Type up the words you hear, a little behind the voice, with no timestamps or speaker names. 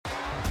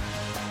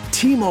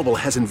T-Mobile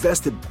has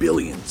invested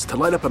billions to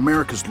light up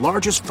America's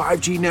largest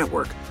 5G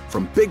network,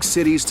 from big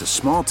cities to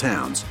small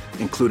towns,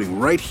 including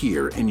right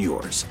here in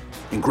yours.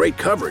 And great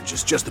coverage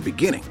is just the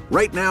beginning.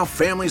 Right now,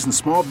 families and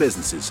small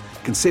businesses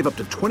can save up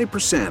to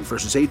 20%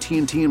 versus AT&T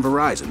and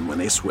Verizon when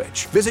they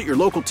switch. Visit your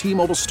local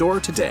T-Mobile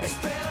store today.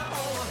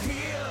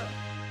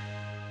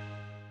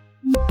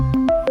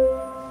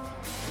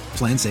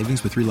 Plan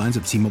savings with 3 lines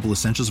of T-Mobile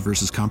Essentials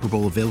versus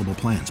comparable available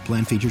plans.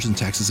 Plan features and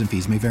taxes and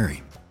fees may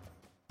vary.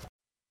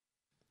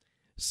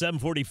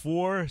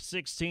 7:44,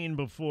 16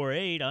 before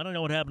 8. I don't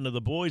know what happened to the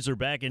boys are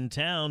back in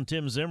town.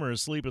 Tim Zimmer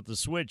asleep at the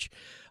switch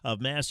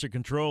of Master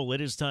Control. It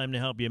is time to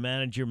help you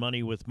manage your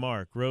money with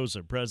Mark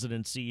Rosa,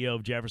 President, CEO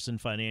of Jefferson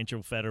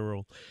Financial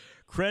Federal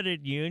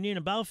Credit Union.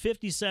 About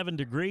 57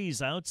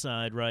 degrees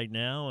outside right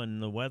now,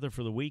 and the weather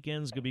for the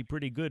weekend's going to be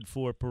pretty good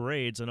for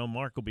parades. I know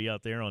Mark will be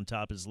out there on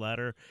top of his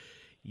ladder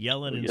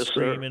yelling and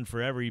screaming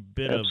for every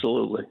bit of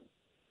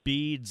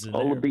beads. And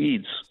all the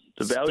beads.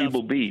 The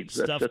valuable beads.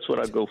 That's what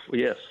I go for,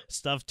 yes.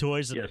 Stuffed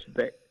toys. Yes.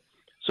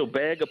 So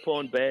bag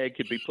upon bag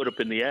could be put up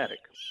in the attic.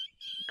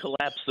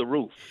 Collapse the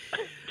roof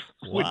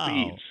with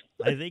beads.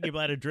 I think you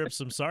might have dripped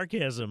some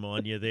sarcasm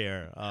on you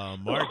there,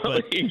 Mark.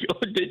 But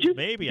did you?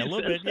 Maybe a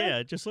little bit. Yeah,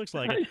 it just looks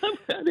like it.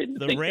 I didn't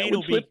think that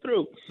would slip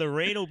through. The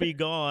rain will be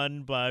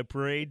gone by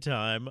parade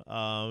time.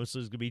 So it's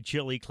going to be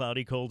chilly,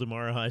 cloudy, cold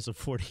tomorrow. Highs of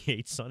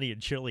 48, sunny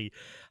and chilly.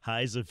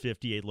 Highs of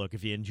 58. Look,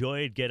 if you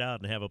enjoy it, get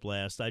out and have a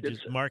blast.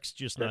 Mark's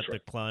just not the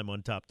climb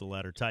on top of the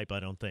ladder type, I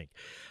don't think.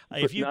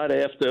 Not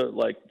after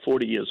like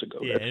 40 years ago.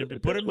 Yeah,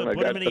 put him in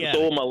the attic.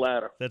 Stole my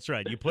ladder. That's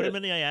right. You put him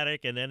in the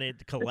attic, and then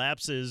it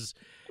collapses.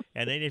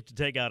 And then you have to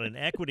take out an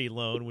equity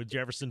loan with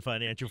Jefferson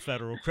Financial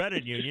Federal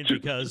Credit Union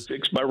because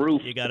fix my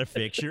roof. You got to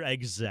fix your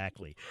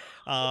exactly.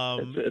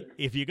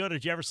 If you go to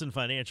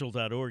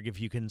jeffersonfinancial.org, if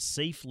you can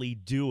safely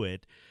do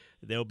it,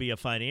 there'll be a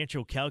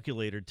financial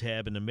calculator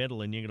tab in the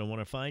middle, and you're going to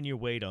want to find your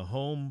way to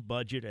home,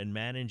 budget, and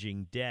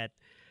managing debt,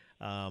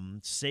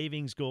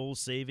 savings goals,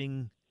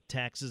 saving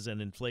taxes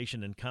and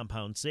inflation and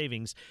compound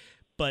savings.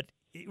 But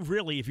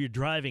really, if you're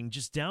driving,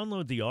 just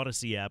download the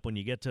Odyssey app when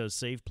you get to a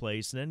safe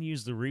place, and then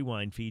use the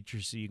rewind feature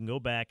so you can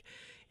go back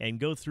and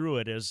go through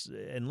it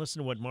and listen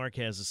to what Mark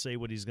has to say,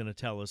 what he's going to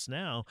tell us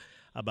now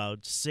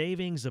about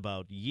savings,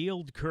 about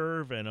yield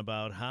curve, and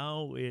about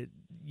how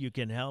you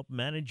can help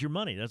manage your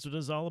money. That's what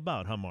it's all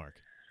about, huh, Mark?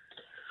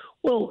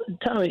 Well,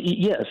 Tommy,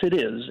 yes, it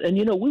is. And,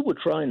 we were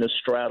trying to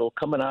straddle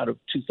coming out of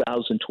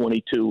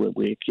 2022, and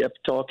we kept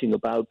talking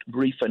about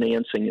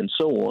refinancing and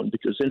so on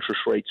because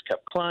interest rates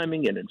kept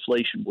climbing and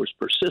inflation was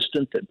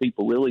persistent, and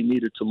people really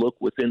needed to look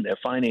within their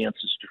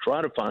finances to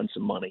try to find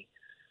some money,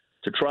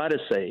 to try to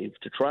save,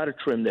 to try to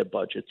trim their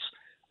budgets,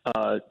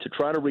 to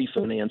try to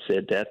refinance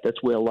their debt.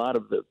 That's where a lot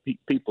of the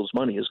people's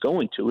money is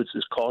going to. It's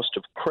this cost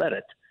of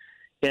credit.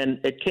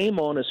 And it came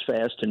on us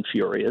fast and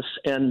furious.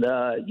 And,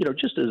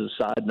 just as a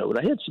side note,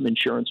 I had some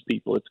insurance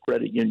people at the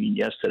credit union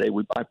yesterday.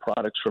 We buy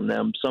products from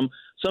them, some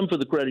for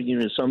the credit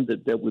union, some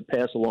that we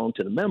pass along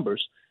to the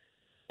members.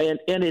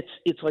 And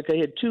it's like I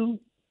had 2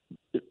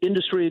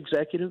 industry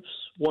executives,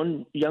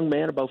 one young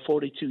man about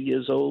 42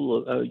 years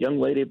old, a young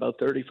lady about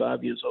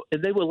 35 years old.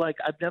 And they were like,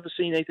 I've never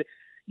seen anything.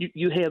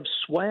 You have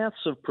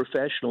swaths of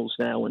professionals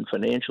now in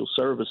financial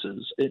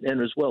services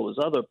and as well as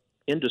other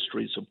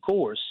industries, of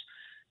course,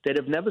 that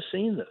have never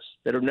seen this,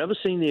 that have never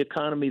seen the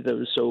economy that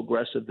is so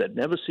aggressive, that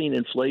never seen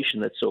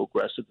inflation that's so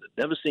aggressive, that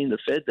never seen the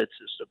Fed that's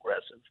this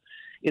aggressive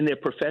in their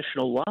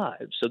professional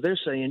lives. So they're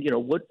saying,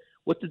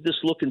 what did this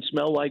look and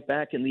smell like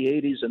back in the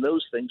 80s and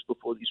those things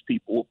before these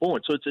people were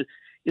born? So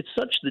it's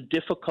such the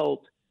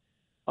difficult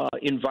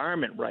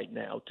environment right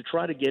now to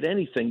try to get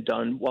anything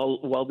done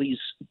while these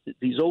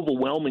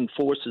overwhelming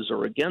forces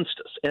are against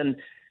us. And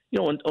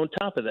on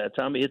top of that,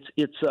 Tommy,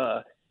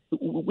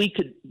 we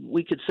could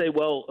say,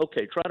 well,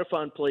 okay, try to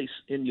find place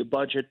in your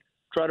budget,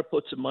 try to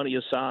put some money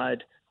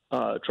aside,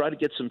 try to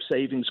get some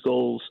savings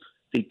goals.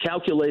 The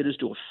calculators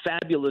do a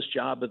fabulous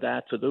job of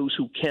that for those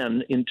who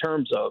can in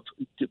terms of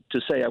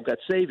to say I've got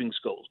savings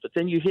goals. But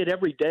then you hit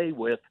every day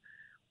with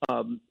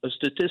a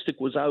statistic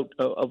was out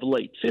of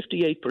late.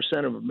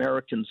 58% of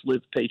Americans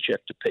live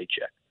paycheck to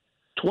paycheck.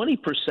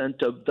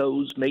 20% of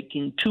those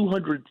making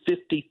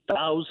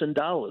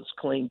 $250,000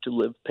 claim to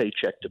live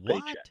paycheck to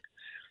paycheck.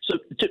 So,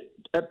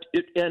 I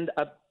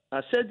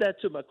said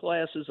that to my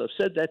classes. I've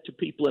said that to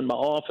people in my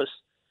office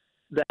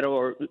that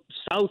are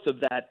south of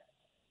that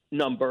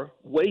number,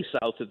 way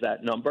south of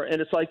that number. And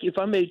it's like if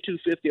I made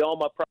 $250, all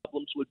my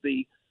problems would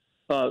be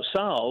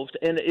solved.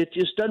 And it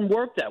just doesn't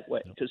work that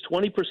way because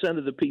 20%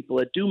 of the people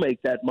that do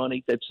make that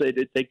money that say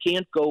that they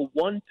can't go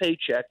one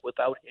paycheck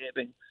without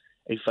having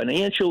a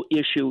financial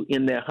issue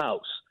in their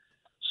house.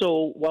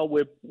 So while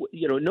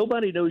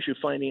nobody knows your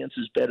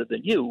finances better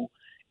than you.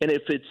 And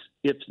if it's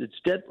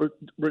debt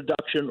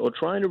reduction or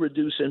trying to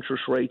reduce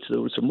interest rates, there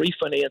were some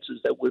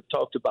refinances that we've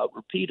talked about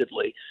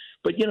repeatedly.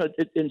 But,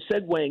 in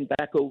segueing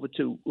back over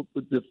to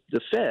the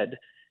Fed,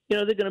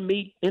 they're going to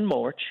meet in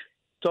March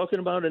talking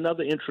about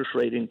another interest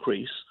rate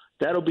increase.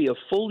 That'll be a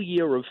full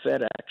year of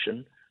Fed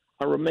action.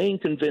 I remain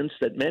convinced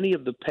that many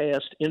of the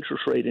past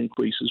interest rate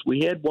increases,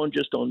 we had one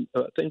just on,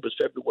 I think it was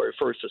February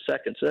 1st or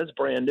 2nd, so that's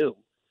brand new.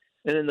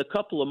 And in the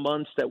couple of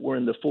months that were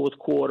in the fourth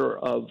quarter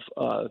of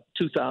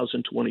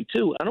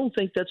 2022, I don't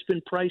think that's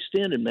been priced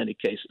in many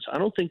cases. I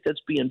don't think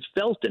that's being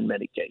felt in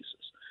many cases.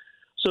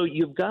 So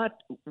you've got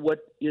what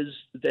is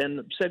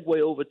then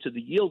segue over to the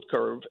yield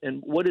curve.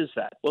 And what is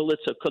that? Well,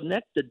 it's a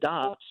connect the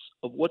dots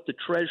of what the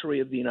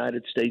Treasury of the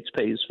United States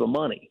pays for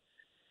money.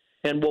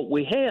 And what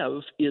we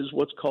have is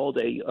what's called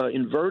a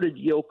inverted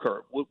yield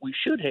curve. What we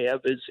should have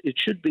is it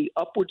should be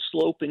upward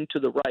sloping to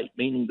the right,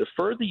 meaning the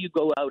further you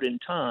go out in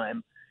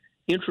time,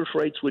 interest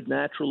rates would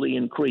naturally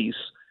increase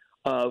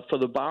for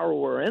the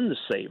borrower and the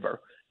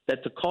saver,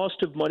 that the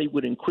cost of money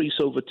would increase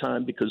over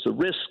time because the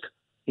risk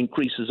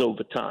increases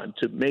over time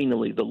to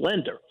mainly the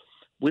lender.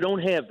 We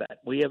don't have that.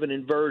 We have an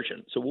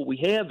inversion. So what we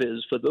have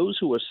is for those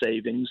who are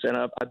savings, and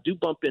I do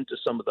bump into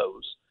some of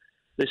those,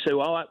 they say,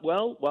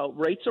 well,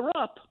 rates are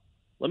up.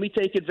 Let me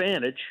take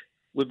advantage.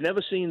 We've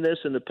never seen this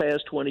in the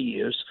past 20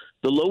 years.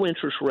 The low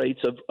interest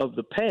rates of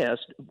the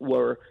past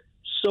were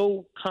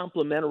so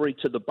complementary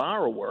to the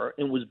borrower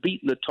and was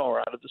beating the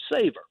tar out of the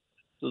saver.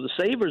 So the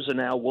savers are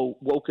now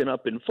woken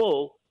up in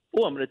full.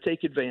 Oh, I'm going to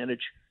take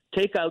advantage,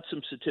 take out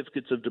some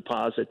certificates of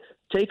deposit,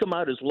 take them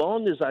out as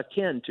long as I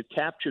can to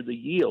capture the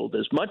yield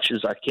as much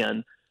as I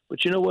can.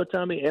 But you know what,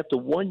 Tommy? After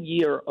 1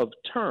 year of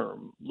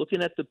term,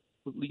 looking at the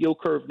yield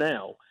curve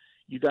now,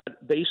 you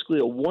got basically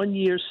a 1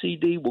 year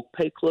CD will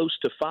pay close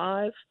to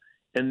 5,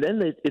 and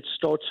then it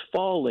starts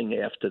falling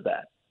after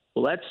that.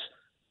 Well, that's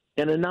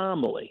an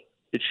anomaly.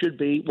 It should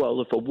be,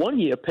 well, if a 1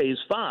 year pays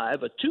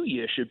 5, a 2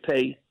 year should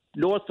pay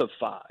north of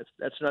 5.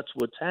 That's not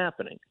what's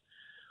happening.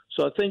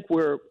 So I think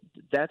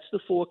that's the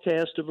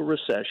forecast of a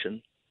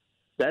recession.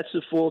 That's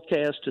the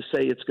forecast to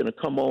say it's going to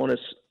come on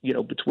us,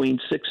 between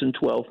 6 and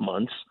 12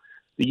 months.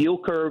 The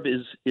yield curve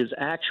is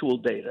actual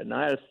data,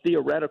 not a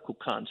theoretical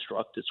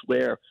construct. It's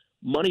where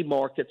money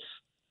markets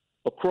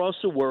across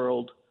the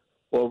world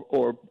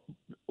or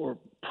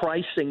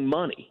pricing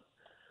money.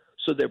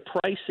 So they're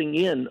pricing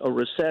in a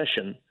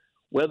recession.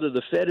 Whether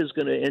the Fed is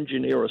going to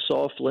engineer a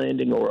soft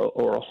landing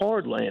or a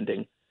hard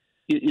landing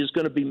is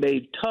going to be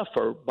made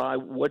tougher by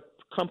what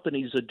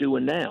companies are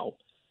doing now.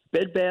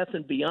 Bed Bath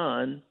 &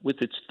 Beyond,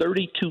 with its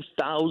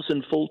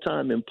 32,000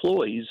 full-time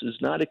employees, is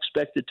not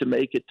expected to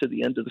make it to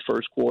the end of the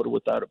first quarter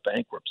without a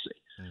bankruptcy.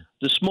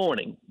 This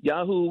morning,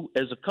 Yahoo,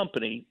 as a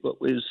company,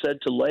 is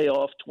said to lay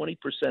off 20%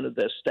 of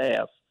their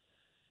staff,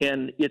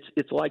 and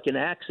it's like an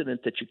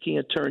accident that you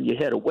can't turn your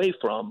head away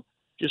from.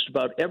 Just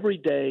about every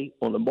day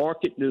on the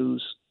market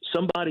news,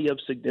 somebody of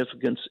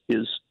significance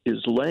is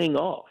laying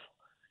off.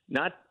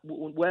 Not,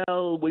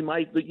 well, we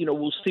might,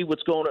 we'll see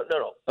what's going on.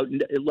 No,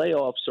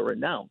 layoffs are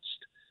announced.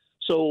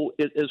 So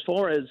as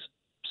far as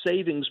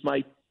savings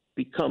might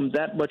become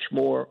that much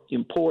more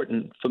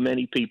important for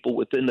many people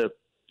within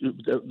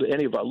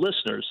any of our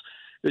listeners,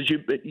 because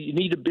you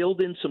need to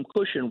build in some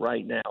cushion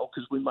right now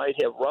because we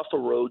might have rougher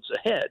roads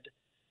ahead,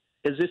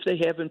 as if they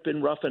haven't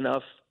been rough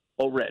enough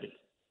already.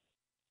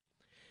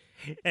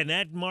 And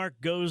that, Mark,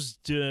 goes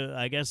to,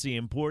 I guess, the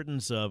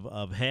importance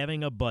of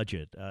having a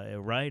budget,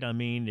 right? I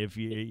mean, if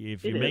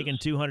you're making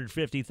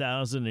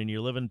 $250,000 and you're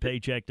living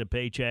paycheck to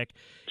paycheck,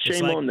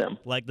 shame on them.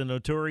 Like the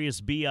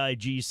notorious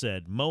B.I.G.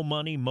 said, "Mo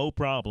money, mo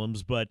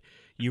problems," but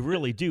you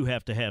really do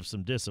have to have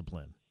some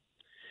discipline.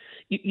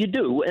 You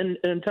do, and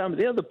Tom,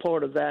 the other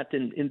part of that,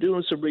 in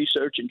doing some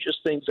research and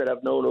just things that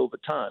I've known over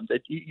time,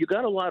 that you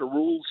got a lot of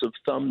rules of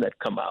thumb that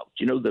come out.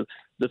 The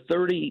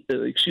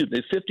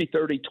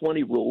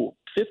 50-30-20 rule.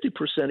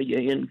 50% of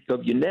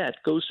your net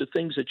goes to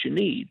things that you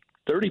need.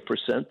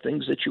 30%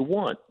 things that you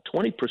want.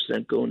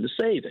 20% go into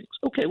savings.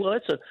 Okay, well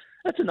that's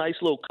a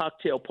nice little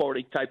cocktail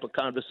party type of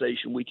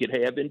conversation we could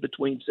have in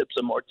between sips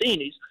of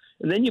martinis,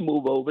 and then you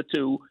move over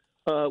to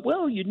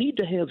you need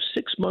to have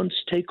 6 months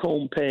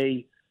take-home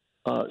pay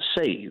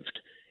saved.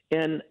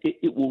 And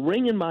it will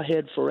ring in my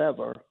head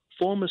forever.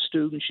 Former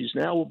student, she's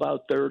now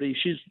about 30.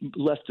 She's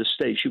left the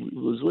state. She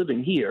was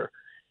living here.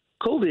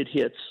 COVID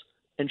hits,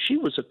 and she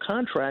was a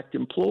contract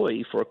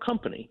employee for a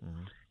company.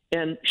 Mm-hmm.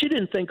 And she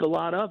didn't think a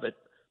lot of it.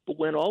 But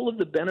when all of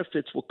the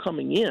benefits were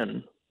coming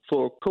in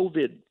for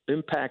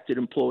COVID-impacted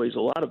employees,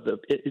 a lot of the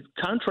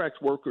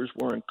contract workers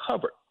weren't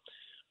covered.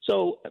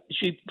 So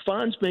she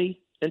finds me,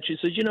 and she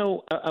says,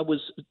 I was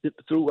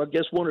through, I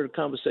guess, one of the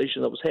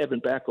conversations I was having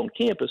back on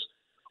campus.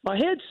 I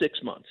had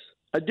 6 months.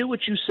 I do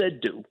what you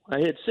said do. I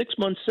had 6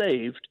 months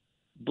saved,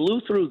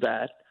 blew through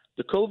that.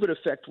 The COVID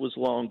effect was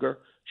longer.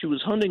 She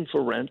was hunting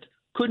for rent,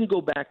 couldn't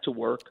go back to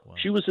work. Wow.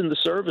 She was in the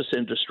service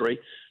industry.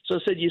 So I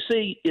said, you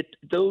see,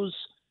 those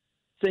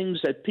things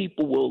that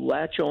people will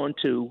latch on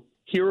to,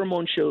 hear them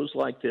on shows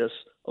like this,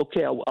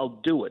 okay,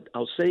 I'll do it.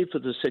 I'll save for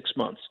the 6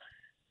 months.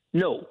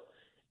 No,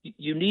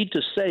 you need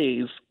to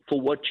save for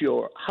what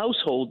your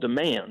household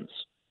demands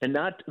and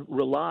not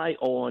rely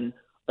on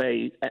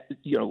a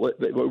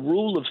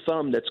rule of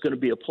thumb that's going to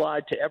be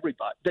applied to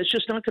everybody. That's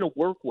just not going to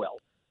work well.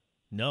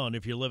 No, and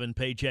if you're living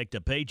paycheck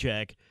to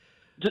paycheck,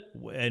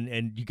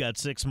 and you got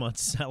 6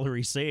 months'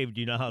 salary saved,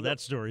 you know how that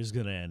story is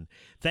going to end.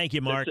 Thank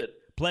you, Mark.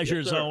 Pleasure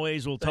as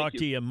always. We'll talk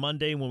to you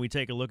Monday when we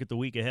take a look at the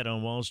week ahead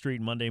on Wall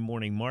Street, Monday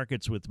morning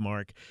markets with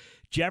Mark.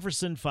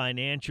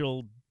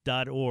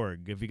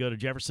 JeffersonFinancial.org. If you go to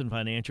Jefferson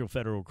Financial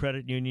Federal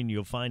Credit Union,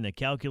 you'll find the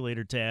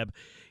calculator tab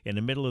in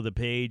the middle of the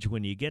page.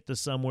 When you get to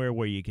somewhere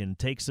where you can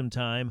take some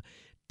time,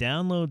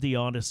 download the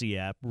Odyssey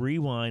app,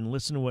 rewind,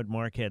 listen to what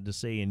Mark had to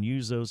say, and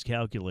use those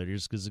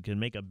calculators because it can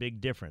make a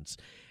big difference.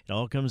 It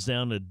all comes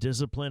down to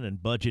discipline and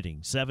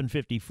budgeting.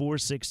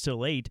 7:54, 6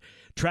 till 8.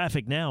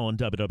 Traffic now on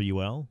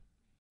WWL.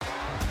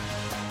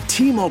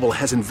 T-Mobile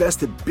has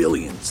invested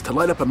billions to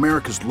light up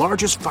America's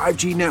largest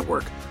 5G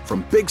network,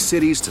 from big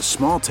cities to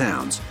small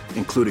towns,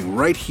 including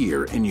right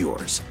here in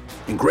yours.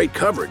 And great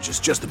coverage is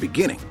just the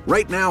beginning.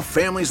 Right now,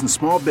 families and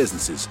small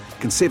businesses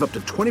can save up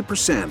to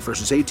 20%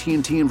 versus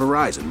AT&T and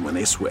Verizon when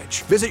they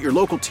switch. Visit your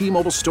local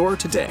T-Mobile store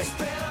today.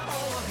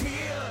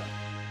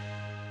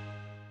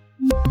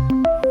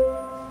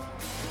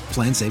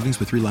 Plan savings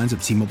with 3 lines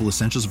of T-Mobile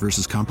Essentials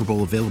versus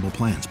comparable available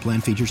plans. Plan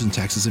features and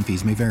taxes and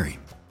fees may vary.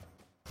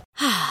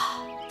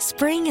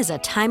 Spring is a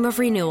time of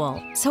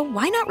renewal, so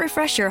why not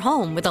refresh your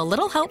home with a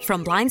little help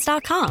from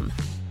Blinds.com?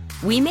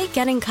 We make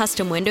getting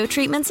custom window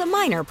treatments a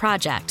minor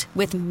project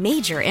with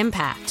major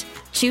impact.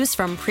 Choose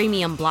from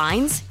premium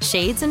blinds,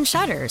 shades, and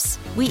shutters.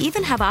 We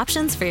even have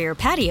options for your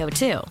patio,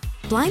 too.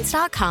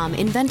 Blinds.com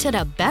invented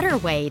a better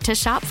way to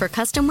shop for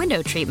custom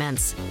window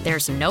treatments.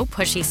 There's no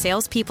pushy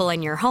salespeople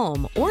in your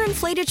home or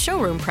inflated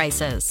showroom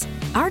prices.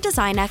 Our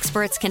design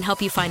experts can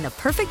help you find the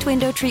perfect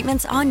window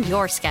treatments on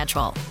your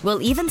schedule.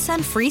 We'll even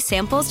send free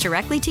samples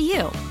directly to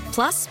you.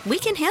 Plus, we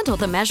can handle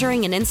the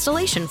measuring and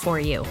installation for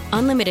you.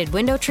 Unlimited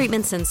window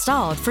treatments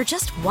installed for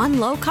just one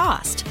low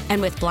cost. And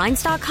with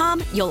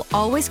Blinds.com, you'll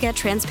always get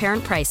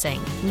transparent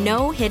pricing.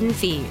 No hidden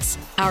fees.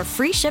 Our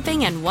free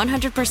shipping and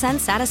 100%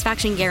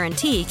 satisfaction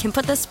guarantee can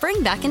put the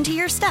spring back into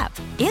your step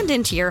and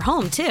into your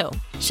home, too.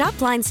 Shop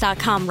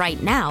Blinds.com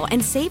right now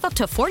and save up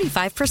to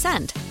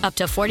 45%. Up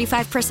to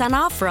 45%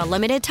 off for a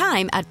limited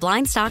time at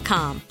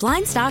Blinds.com.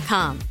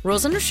 Blinds.com.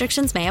 Rules and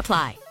restrictions may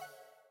apply.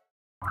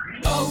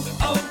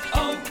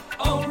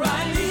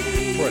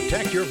 O'Reilly.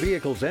 Protect your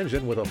vehicle's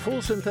engine with a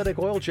full synthetic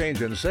oil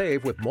change and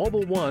save with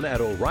Mobil 1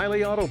 at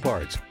O'Reilly Auto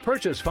Parts.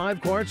 Purchase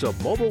 5 quarts of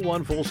Mobil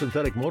 1 full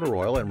synthetic motor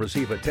oil and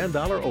receive a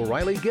 $10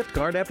 O'Reilly gift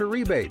card after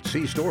rebate.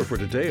 See store for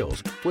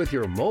details. With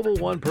your Mobil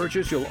 1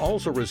 purchase, you'll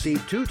also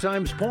receive 2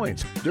 times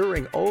points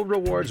during O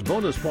Rewards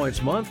Bonus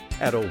Points Month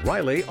at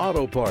O'Reilly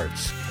Auto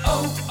Parts.